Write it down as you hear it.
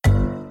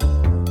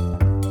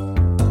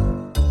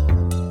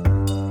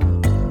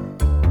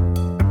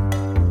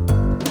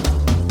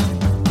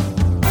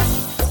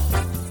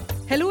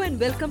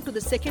welcome to the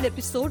second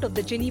episode of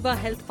the Geneva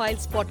Health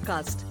Files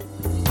podcast.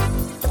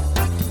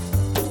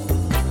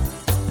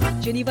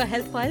 Geneva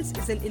Health Files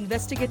is an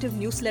investigative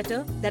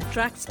newsletter that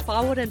tracks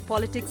power and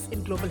politics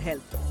in global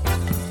health.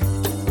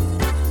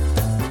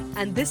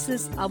 And this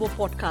is our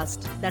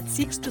podcast that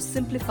seeks to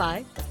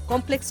simplify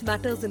complex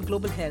matters in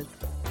global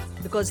health,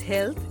 because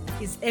health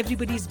is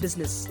everybody's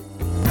business.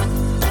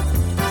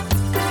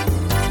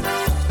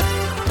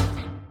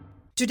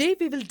 Today,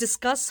 we will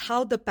discuss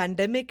how the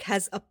pandemic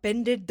has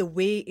upended the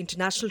way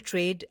international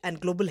trade and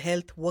global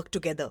health work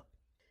together.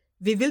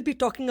 We will be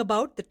talking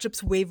about the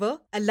TRIPS waiver,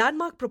 a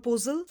landmark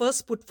proposal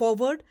first put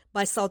forward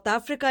by South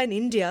Africa and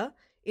India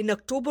in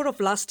October of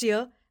last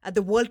year at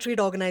the World Trade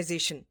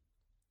Organization.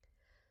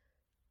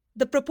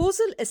 The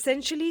proposal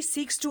essentially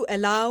seeks to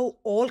allow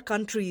all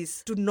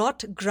countries to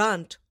not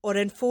grant or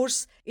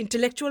enforce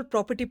intellectual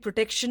property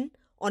protection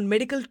on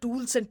medical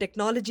tools and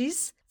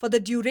technologies for the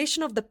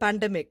duration of the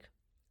pandemic.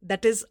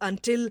 That is,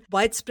 until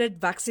widespread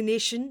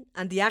vaccination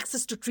and the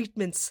access to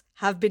treatments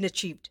have been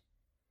achieved.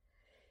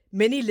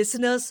 Many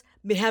listeners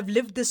may have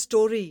lived this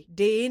story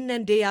day in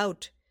and day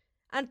out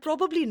and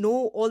probably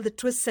know all the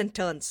twists and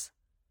turns.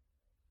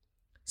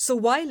 So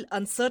while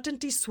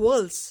uncertainty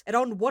swirls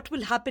around what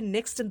will happen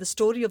next in the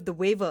story of the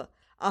waiver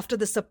after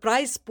the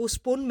surprise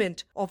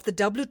postponement of the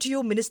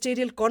WTO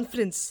Ministerial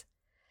Conference,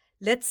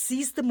 let's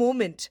seize the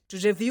moment to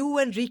review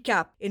and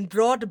recap in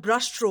broad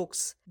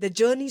brushstrokes the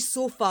journey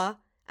so far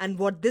and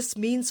what this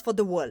means for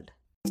the world.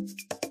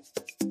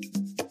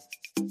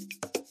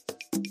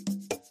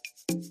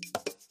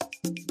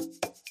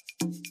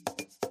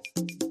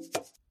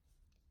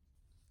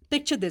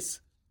 Picture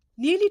this.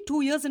 Nearly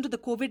 2 years into the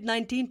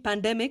COVID-19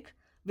 pandemic,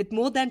 with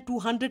more than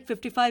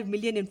 255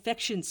 million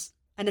infections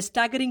and a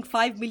staggering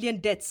 5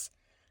 million deaths,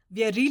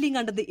 we are reeling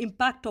under the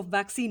impact of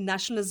vaccine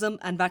nationalism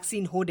and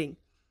vaccine hoarding.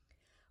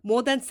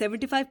 More than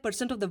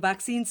 75% of the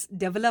vaccines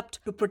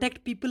developed to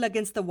protect people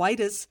against the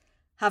virus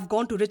have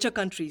gone to richer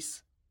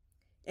countries.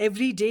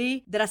 Every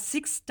day, there are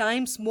 6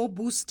 times more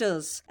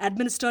boosters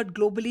administered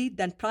globally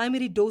than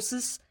primary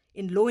doses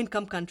in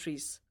low-income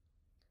countries.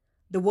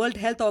 The World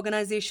Health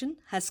Organization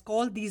has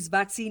called these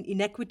vaccine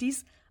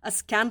inequities a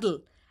scandal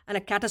and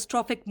a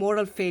catastrophic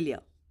moral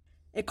failure.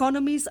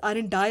 Economies are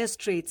in dire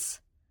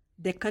straits.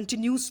 There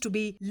continues to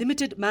be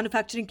limited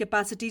manufacturing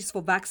capacities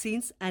for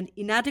vaccines and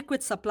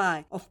inadequate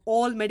supply of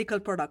all medical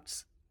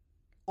products.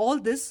 All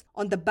this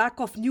on the back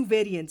of new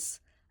variants,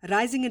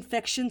 rising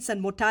infections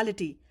and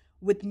mortality,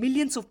 with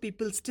millions of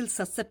people still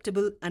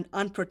susceptible and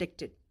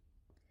unprotected.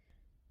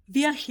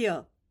 We are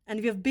here, and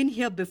we have been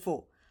here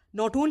before,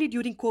 not only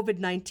during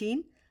COVID-19,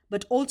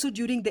 but also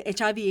during the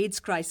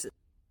HIV/AIDS crisis.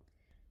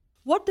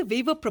 What the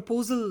waiver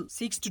proposal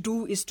seeks to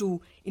do is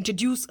to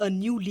introduce a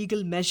new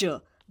legal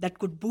measure that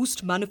could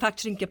boost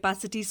manufacturing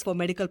capacities for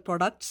medical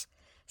products,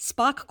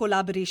 spark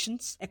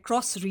collaborations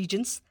across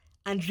regions,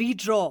 and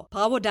redraw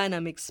power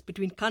dynamics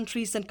between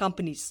countries and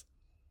companies.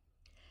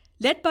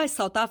 Led by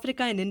South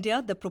Africa and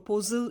India, the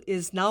proposal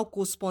is now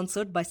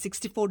co-sponsored by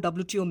 64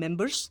 WTO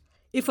members.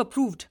 If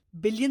approved,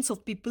 billions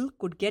of people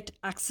could get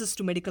access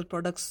to medical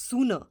products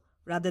sooner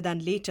rather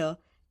than later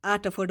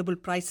at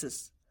affordable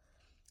prices.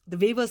 The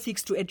waiver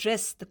seeks to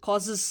address the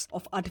causes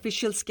of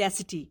artificial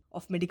scarcity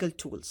of medical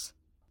tools.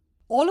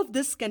 All of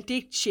this can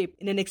take shape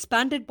in an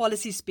expanded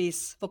policy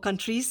space for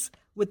countries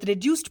with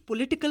reduced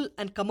political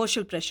and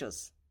commercial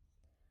pressures.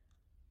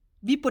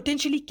 We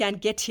potentially can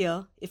get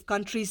here if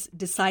countries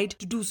decide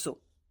to do so.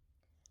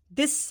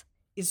 This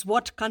is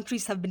what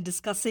countries have been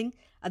discussing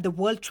at the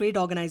World Trade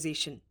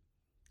Organization,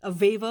 a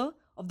waiver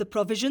of the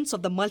provisions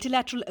of the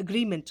Multilateral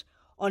Agreement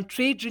on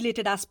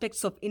Trade-Related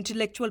Aspects of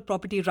Intellectual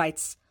Property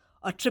Rights,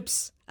 or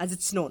TRIPS as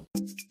it's known.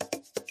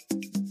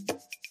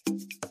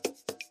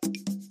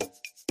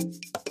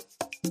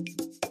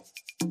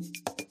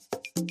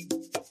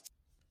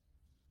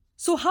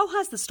 So how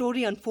has the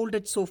story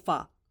unfolded so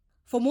far?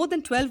 For more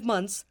than 12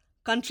 months,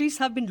 countries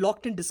have been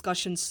locked in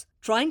discussions,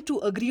 trying to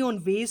agree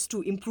on ways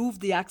to improve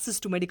the access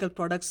to medical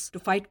products to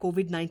fight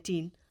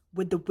COVID-19,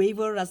 with the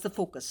waiver as the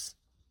focus.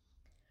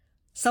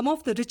 Some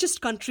of the richest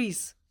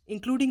countries,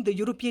 including the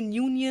European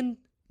Union,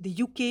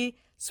 the UK,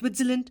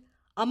 Switzerland,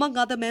 among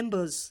other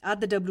members at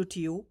the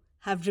WTO,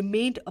 have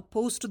remained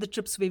opposed to the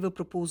TRIPS waiver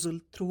proposal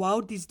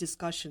throughout these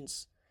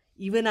discussions,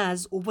 even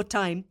as, over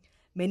time,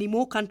 many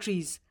more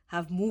countries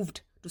have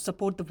moved to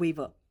support the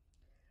waiver.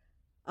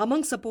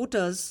 Among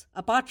supporters,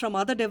 apart from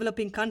other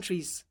developing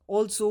countries,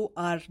 also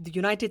are the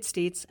United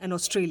States and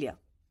Australia.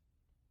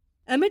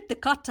 Amid the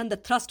cut and the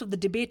thrust of the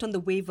debate on the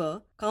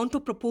waiver,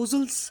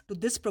 counter-proposals to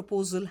this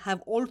proposal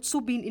have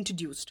also been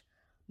introduced,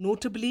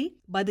 notably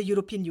by the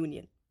European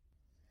Union.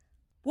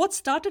 What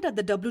started at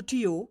the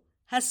WTO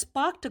has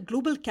sparked a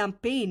global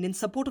campaign in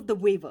support of the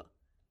waiver,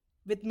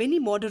 with many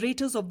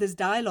moderators of this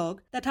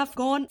dialogue that have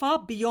gone far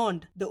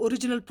beyond the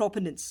original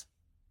proponents.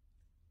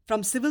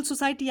 From civil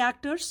society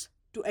actors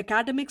to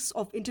academics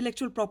of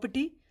intellectual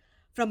property,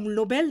 from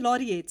Nobel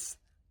laureates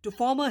to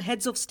former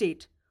heads of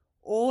state,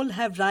 all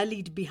have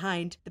rallied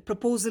behind the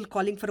proposal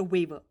calling for a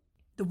waiver.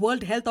 The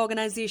World Health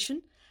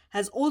Organization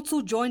has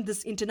also joined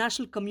this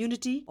international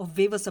community of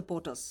waiver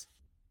supporters.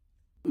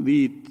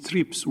 The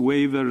TRIPS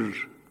waiver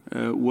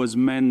was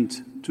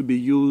meant to be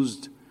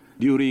used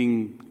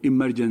during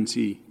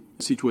emergency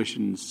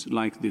situations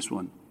like this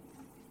one.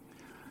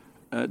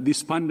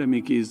 This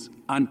pandemic is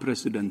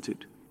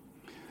unprecedented.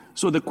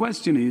 So the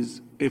question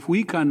is, if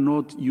we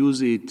cannot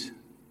use it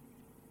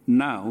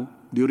now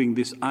during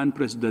this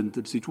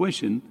unprecedented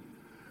situation,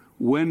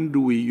 when do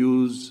we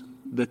use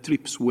the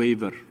TRIPS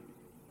waiver?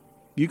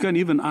 You can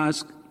even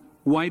ask,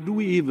 why do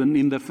we even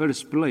in the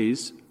first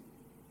place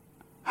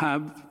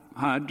have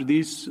had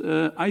this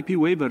IP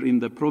waiver in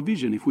the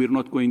provision if we're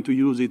not going to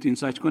use it in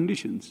such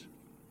conditions?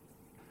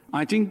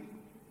 I think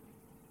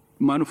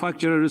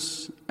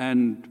manufacturers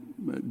and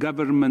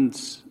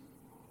governments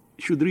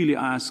should really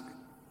ask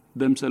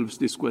themselves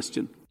this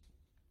question.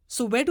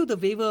 So where do the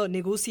waiver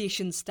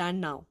negotiations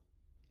stand now?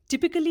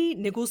 Typically,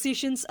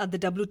 negotiations at the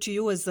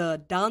WTO is a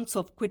dance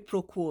of quid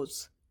pro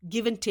quos,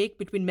 give and take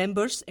between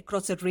members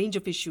across a range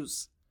of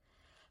issues.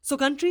 So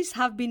countries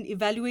have been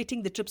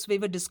evaluating the TRIPS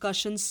waiver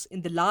discussions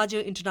in the larger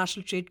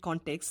international trade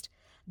context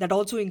that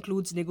also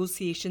includes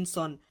negotiations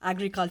on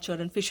agriculture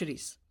and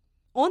fisheries.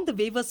 On the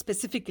waiver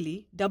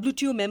specifically,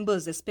 WTO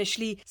members,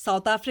 especially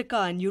South Africa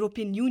and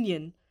European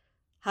Union,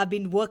 have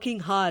been working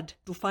hard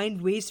to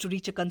find ways to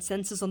reach a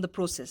consensus on the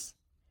process.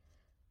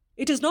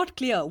 It is not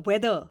clear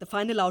whether the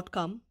final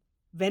outcome,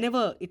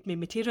 whenever it may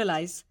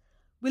materialize,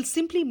 will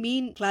simply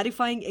mean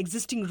clarifying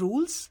existing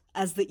rules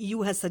as the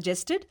EU has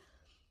suggested,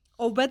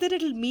 or whether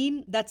it will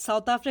mean that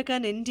South Africa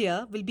and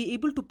India will be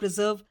able to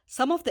preserve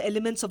some of the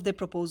elements of their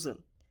proposal.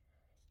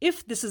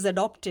 If this is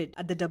adopted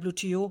at the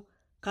WTO,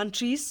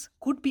 countries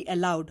could be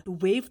allowed to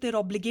waive their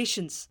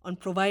obligations on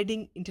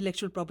providing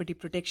intellectual property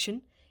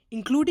protection,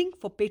 including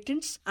for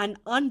patents and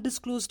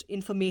undisclosed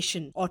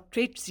information or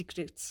trade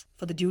secrets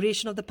for the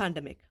duration of the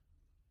pandemic.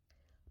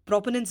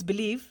 Proponents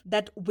believe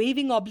that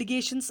waiving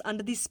obligations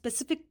under these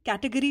specific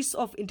categories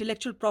of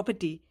intellectual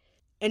property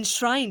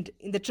enshrined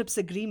in the TRIPS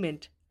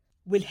agreement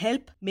will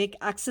help make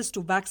access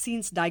to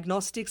vaccines,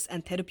 diagnostics,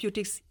 and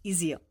therapeutics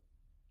easier.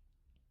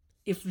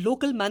 If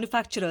local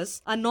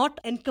manufacturers are not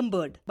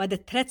encumbered by the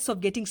threats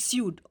of getting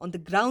sued on the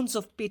grounds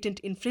of patent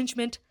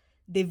infringement,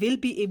 they will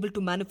be able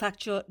to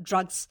manufacture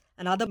drugs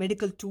and other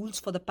medical tools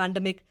for the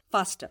pandemic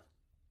faster.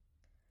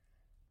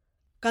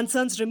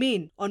 Concerns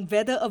remain on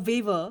whether a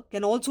waiver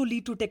can also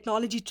lead to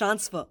technology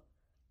transfer,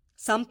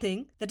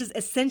 something that is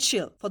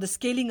essential for the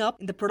scaling up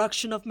in the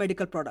production of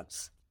medical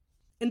products.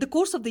 In the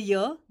course of the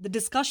year, the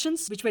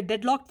discussions, which were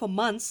deadlocked for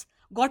months,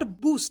 got a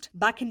boost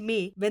back in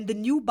May when the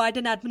new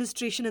Biden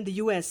administration in the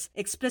US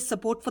expressed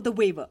support for the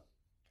waiver.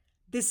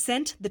 This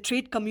sent the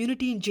trade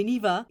community in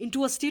Geneva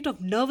into a state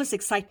of nervous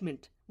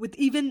excitement, with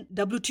even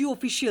WTO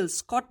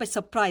officials caught by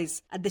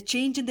surprise at the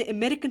change in the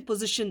American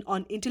position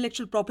on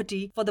intellectual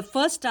property for the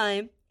first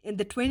time in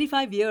the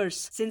 25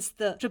 years since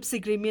the TRIPS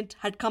agreement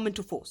had come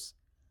into force.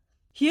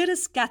 Here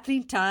is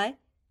Catherine Tai,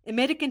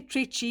 American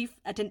trade chief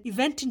at an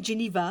event in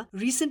Geneva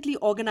recently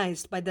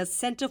organized by the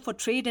Center for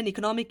Trade and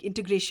Economic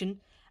Integration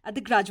at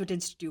the Graduate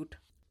Institute.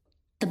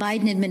 The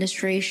Biden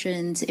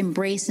administration's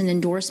embrace and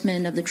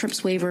endorsement of the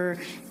TRIPS waiver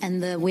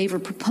and the waiver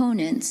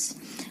proponents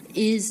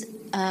is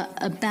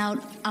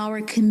about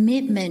our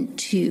commitment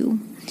to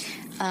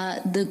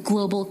the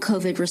global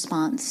COVID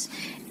response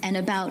and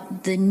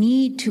about the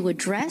need to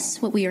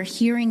address what we are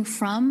hearing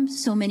from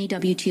so many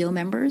WTO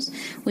members,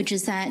 which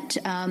is that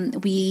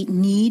we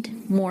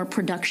need more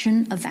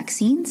production of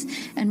vaccines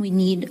and we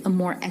need a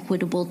more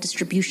equitable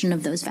distribution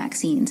of those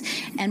vaccines.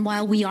 And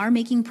while we are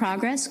making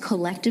progress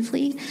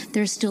collectively,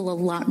 there's still a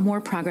lot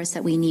more progress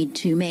that we need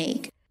to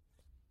make.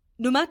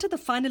 No matter the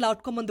final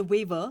outcome on the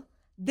waiver,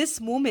 this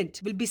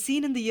moment will be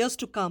seen in the years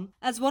to come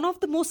as one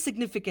of the most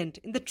significant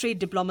in the trade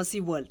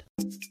diplomacy world.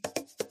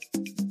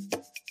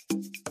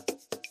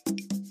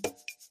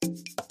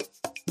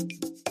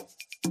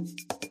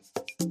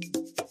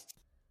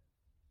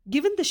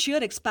 Given the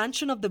sheer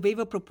expansion of the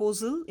waiver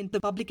proposal in the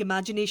public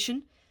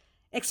imagination,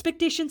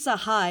 expectations are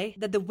high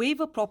that the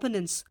waiver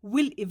proponents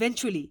will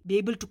eventually be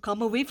able to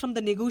come away from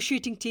the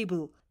negotiating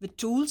table with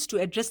tools to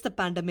address the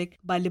pandemic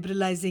by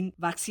liberalizing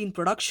vaccine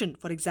production,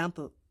 for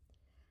example.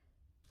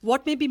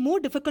 What may be more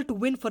difficult to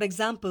win, for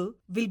example,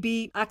 will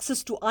be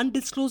access to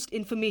undisclosed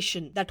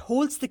information that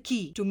holds the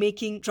key to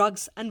making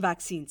drugs and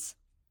vaccines.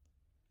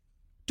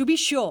 To be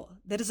sure,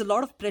 there is a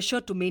lot of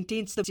pressure to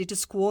maintain the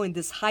status quo in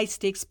this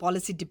high-stakes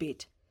policy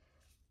debate.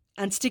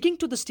 And sticking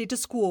to the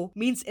status quo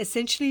means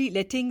essentially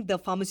letting the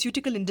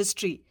pharmaceutical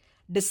industry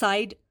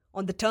decide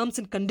on the terms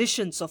and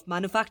conditions of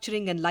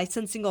manufacturing and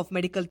licensing of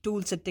medical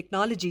tools and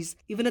technologies,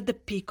 even at the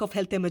peak of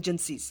health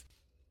emergencies.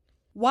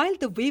 While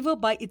the waiver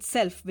by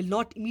itself will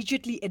not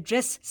immediately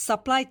address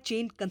supply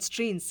chain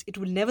constraints, it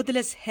will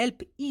nevertheless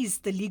help ease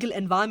the legal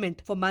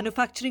environment for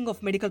manufacturing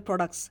of medical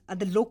products at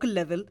the local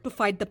level to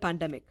fight the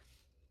pandemic.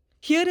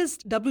 Here is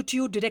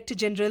WTO Director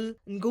General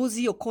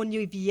Ngozi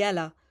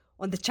Okonjo-Iweala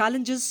on the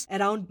challenges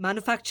around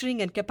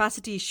manufacturing and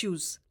capacity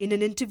issues in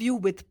an interview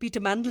with Peter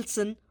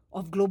Mandelson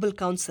of Global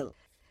Counsel.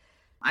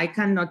 I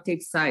cannot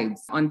take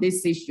sides on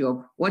this issue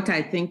of what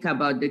I think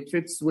about the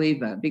TRIPS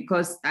waiver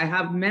because I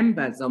have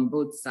members on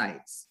both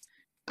sides.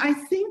 I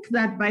think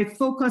that by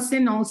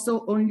focusing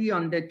also only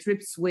on the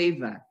TRIPS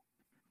waiver,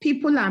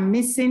 people are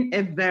missing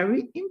a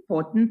very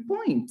important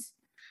point.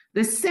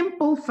 The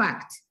simple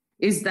fact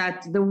is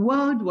that the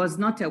world was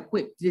not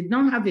equipped, did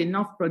not have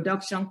enough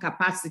production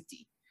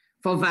capacity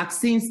for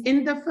vaccines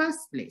in the first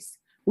place.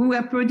 We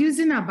were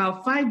producing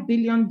about 5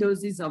 billion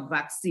doses of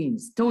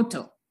vaccines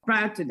total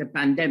prior to the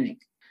pandemic.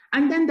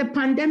 And then the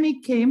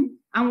pandemic came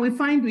and we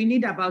find we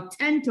need about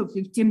 10 to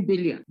 15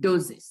 billion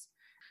doses.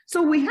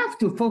 So we have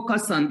to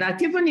focus on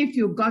that, even if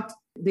you got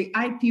the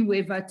IP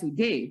waiver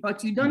today,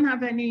 but you don't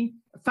have any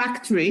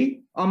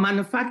factory or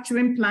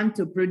manufacturing plant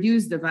to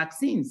produce the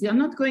vaccines, you're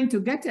not going to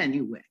get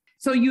anywhere.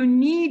 So you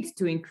need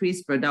to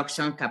increase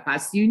production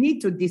capacity. You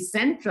need to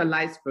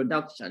decentralize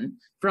production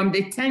from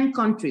the 10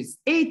 countries.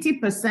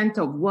 80%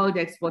 of world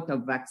export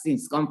of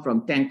vaccines come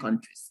from 10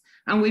 countries.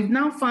 And we've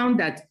now found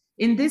that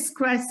in this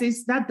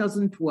crisis, that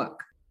doesn't work.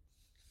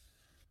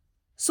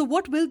 So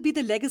what will be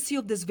the legacy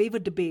of this waiver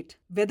debate,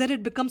 whether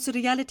it becomes a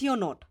reality or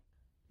not?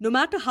 No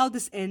matter how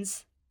this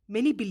ends,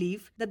 many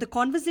believe that the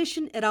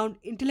conversation around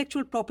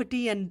intellectual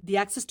property and the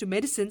access to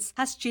medicines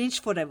has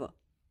changed forever.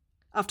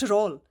 After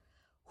all,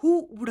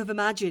 who would have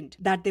imagined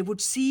that they would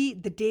see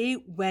the day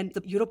when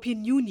the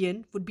European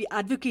Union would be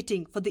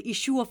advocating for the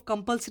issue of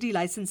compulsory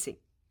licensing?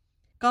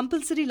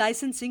 Compulsory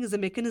licensing is a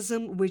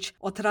mechanism which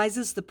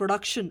authorizes the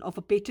production of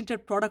a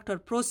patented product or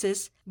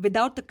process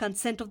without the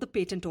consent of the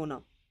patent owner.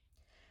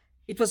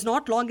 It was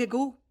not long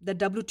ago that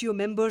WTO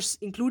members,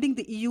 including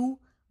the EU,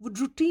 would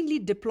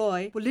routinely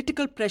deploy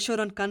political pressure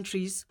on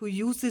countries who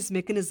use these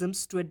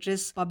mechanisms to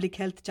address public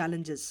health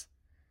challenges.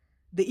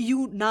 The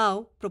EU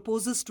now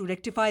proposes to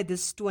rectify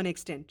this to an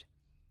extent,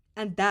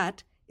 and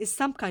that is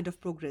some kind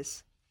of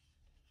progress.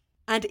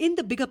 And in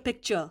the bigger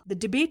picture, the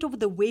debate over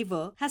the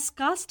waiver has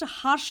cast a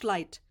harsh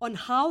light on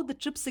how the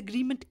TRIPS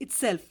agreement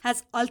itself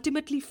has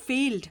ultimately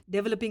failed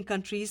developing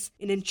countries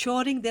in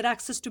ensuring their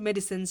access to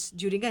medicines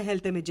during a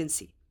health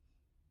emergency.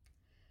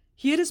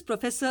 Here is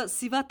Professor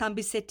Siva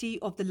Tambisetti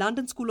of the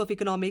London School of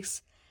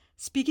Economics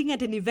speaking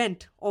at an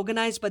event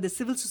organized by the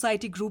civil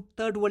society group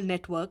Third World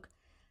Network,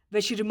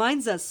 where she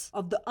reminds us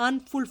of the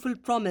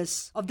unfulfilled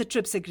promise of the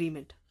TRIPS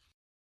agreement.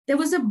 There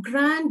was a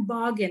grand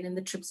bargain in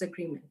the TRIPS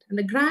agreement, and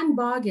the grand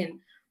bargain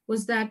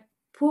was that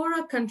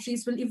poorer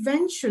countries will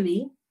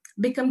eventually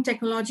become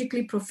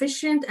technologically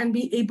proficient and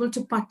be able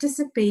to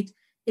participate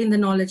in the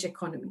knowledge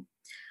economy.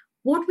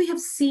 What we have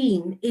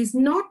seen is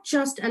not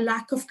just a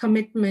lack of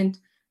commitment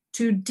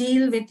to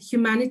deal with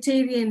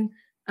humanitarian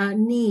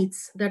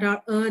needs that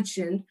are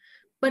urgent,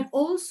 but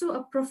also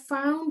a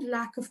profound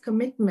lack of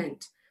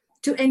commitment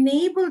to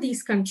enable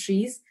these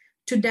countries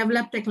to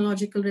develop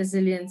technological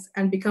resilience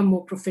and become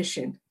more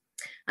proficient.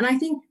 And I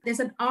think there's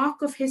an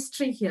arc of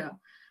history here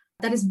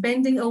that is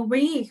bending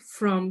away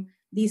from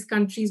these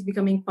countries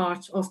becoming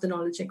part of the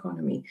knowledge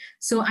economy.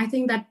 So I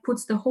think that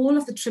puts the whole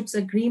of the TRIPS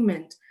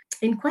agreement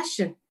in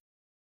question.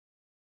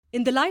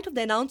 In the light of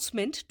the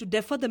announcement to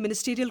defer the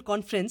ministerial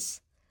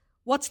conference,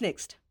 what's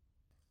next?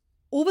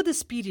 Over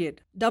this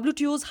period,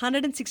 WTO's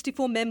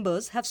 164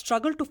 members have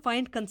struggled to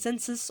find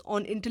consensus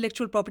on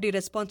intellectual property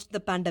response to the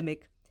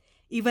pandemic,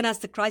 even as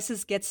the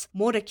crisis gets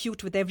more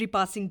acute with every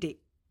passing day.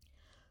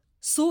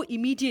 So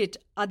immediate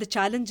are the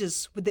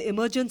challenges with the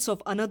emergence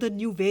of another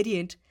new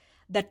variant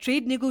that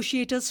trade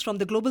negotiators from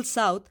the Global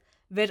South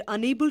were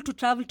unable to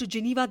travel to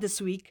Geneva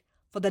this week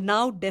for the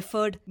now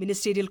deferred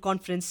ministerial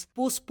conference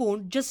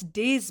postponed just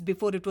days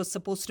before it was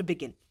supposed to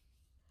begin.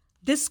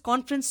 This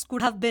conference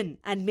could have been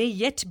and may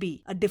yet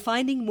be a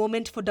defining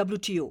moment for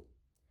WTO.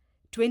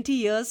 20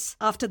 years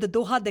after the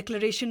Doha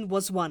Declaration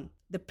was won,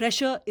 the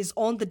pressure is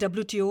on the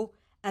WTO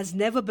as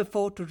never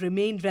before to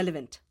remain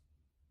relevant.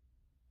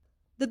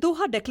 The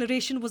Doha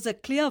Declaration was a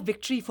clear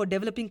victory for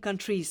developing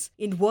countries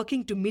in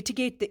working to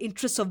mitigate the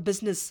interests of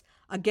business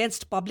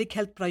against public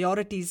health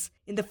priorities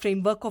in the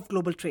framework of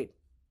global trade.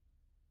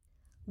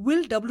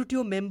 Will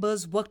WTO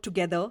members work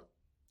together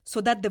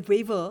so that the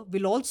waiver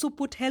will also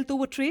put health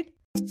over trade?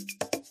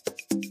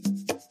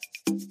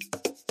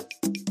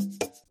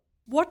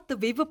 What the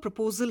waiver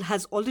proposal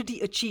has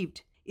already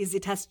achieved is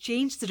it has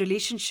changed the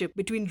relationship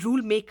between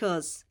rule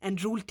makers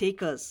and rule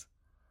takers.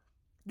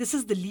 This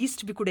is the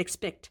least we could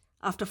expect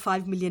after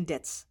 5 million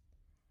deaths.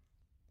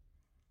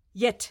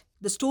 Yet,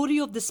 the story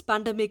of this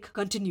pandemic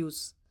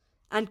continues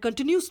and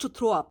continues to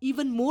throw up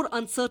even more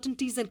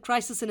uncertainties and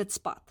crises in its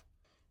path.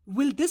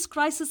 Will this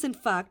crisis, in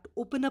fact,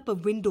 open up a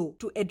window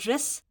to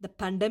address the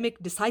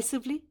pandemic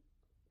decisively?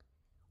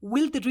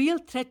 Will the real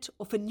threat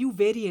of a new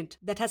variant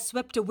that has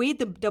swept away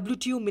the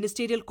WTO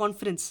Ministerial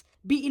Conference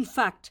be in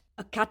fact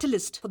a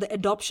catalyst for the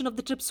adoption of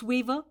the TRIPS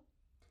waiver?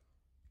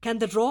 Can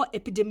the raw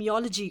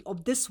epidemiology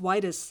of this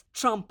virus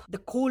trump the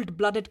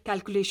cold-blooded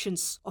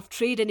calculations of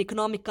trade and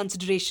economic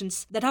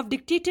considerations that have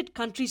dictated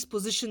countries'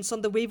 positions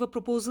on the waiver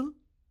proposal?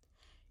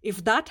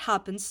 If that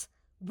happens,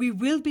 we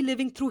will be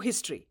living through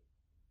history.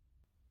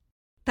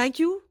 Thank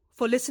you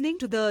for listening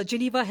to the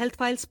Geneva Health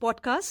Files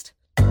podcast.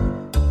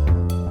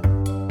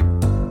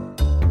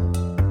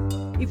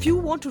 If you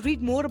want to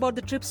read more about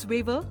the TRIPS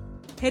waiver,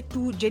 head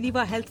to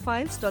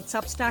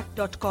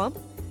genevahealthfiles.substack.com.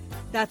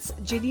 That's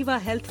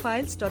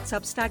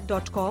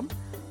genevahealthfiles.substack.com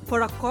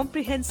for a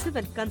comprehensive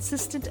and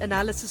consistent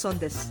analysis on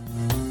this.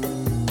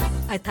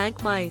 I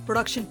thank my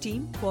production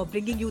team for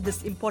bringing you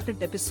this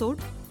important episode.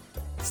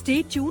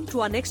 Stay tuned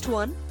to our next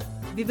one.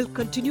 We will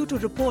continue to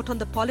report on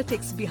the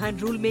politics behind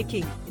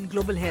rulemaking in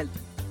global health.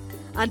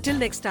 Until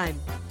next time,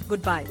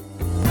 goodbye.